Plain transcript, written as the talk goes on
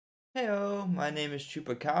Heyo, my name is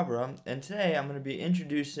Chupacabra, and today I'm going to be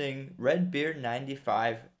introducing Red Beer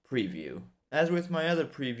 95 Preview. As with my other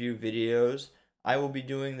preview videos, I will be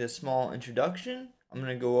doing this small introduction. I'm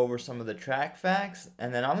going to go over some of the track facts,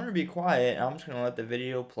 and then I'm going to be quiet and I'm just going to let the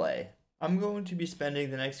video play. I'm going to be spending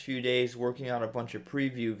the next few days working on a bunch of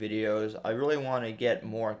preview videos. I really want to get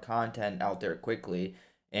more content out there quickly,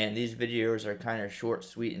 and these videos are kind of short,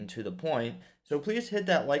 sweet, and to the point. So please hit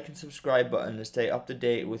that like and subscribe button to stay up to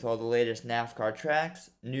date with all the latest NAFCAR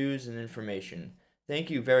tracks, news, and information. Thank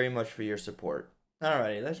you very much for your support.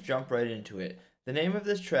 Alrighty, let's jump right into it. The name of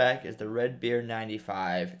this track is the Red Beer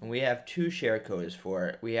 95, and we have two share codes for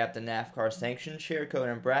it. We have the NAFCAR Sanctioned share code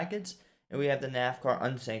in brackets, and we have the NAFCAR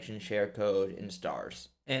Unsanctioned share code in stars.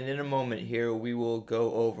 And in a moment here, we will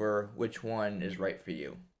go over which one is right for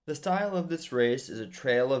you. The style of this race is a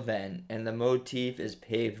trail event, and the motif is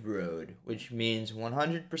paved road, which means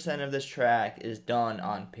 100% of this track is done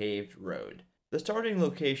on paved road. The starting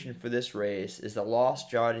location for this race is the Los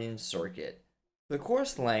Jardines circuit. The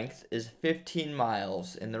course length is 15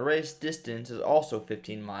 miles, and the race distance is also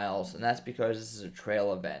 15 miles, and that's because this is a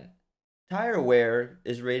trail event. Tire wear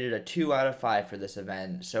is rated a 2 out of 5 for this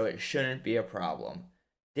event, so it shouldn't be a problem.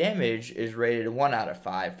 Damage is rated 1 out of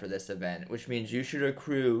 5 for this event, which means you should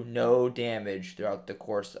accrue no damage throughout the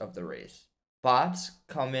course of the race. Bots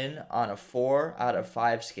come in on a 4 out of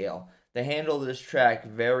 5 scale. They handle this track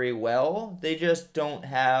very well, they just don't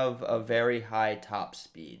have a very high top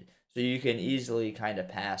speed, so you can easily kind of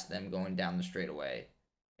pass them going down the straightaway.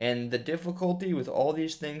 And the difficulty with all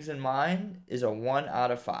these things in mind is a 1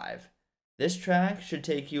 out of 5. This track should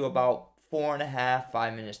take you about 4.5,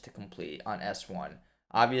 5 minutes to complete on S1.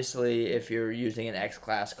 Obviously, if you're using an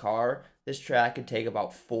X-Class car, this track could take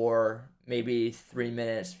about 4, maybe 3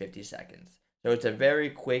 minutes, 50 seconds. So it's a very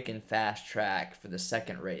quick and fast track for the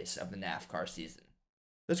second race of the NAFCAR season.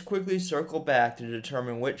 Let's quickly circle back to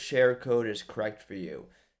determine which share code is correct for you.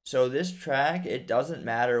 So this track, it doesn't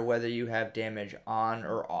matter whether you have damage on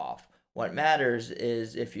or off. What matters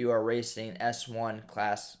is if you are racing an S1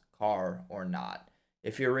 class car or not.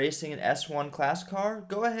 If you're racing an S1 class car,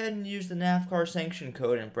 go ahead and use the NAFCAR sanction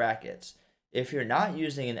code in brackets. If you're not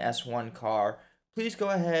using an S1 car, please go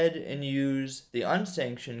ahead and use the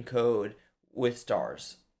unsanctioned code with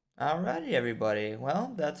stars. Alrighty everybody,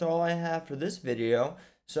 well that's all I have for this video.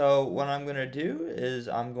 So what I'm going to do is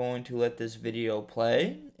I'm going to let this video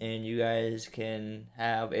play and you guys can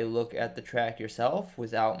have a look at the track yourself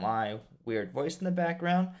without my weird voice in the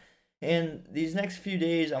background. And these next few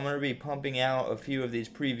days, I'm going to be pumping out a few of these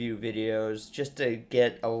preview videos just to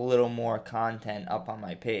get a little more content up on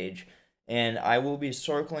my page. And I will be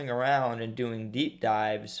circling around and doing deep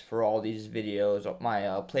dives for all these videos,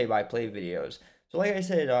 my play-by-play videos. So like I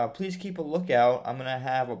said, please keep a lookout. I'm going to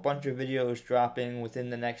have a bunch of videos dropping within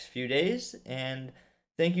the next few days. And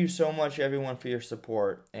thank you so much, everyone, for your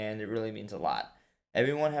support. And it really means a lot.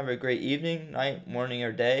 Everyone have a great evening, night, morning,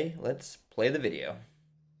 or day. Let's play the video.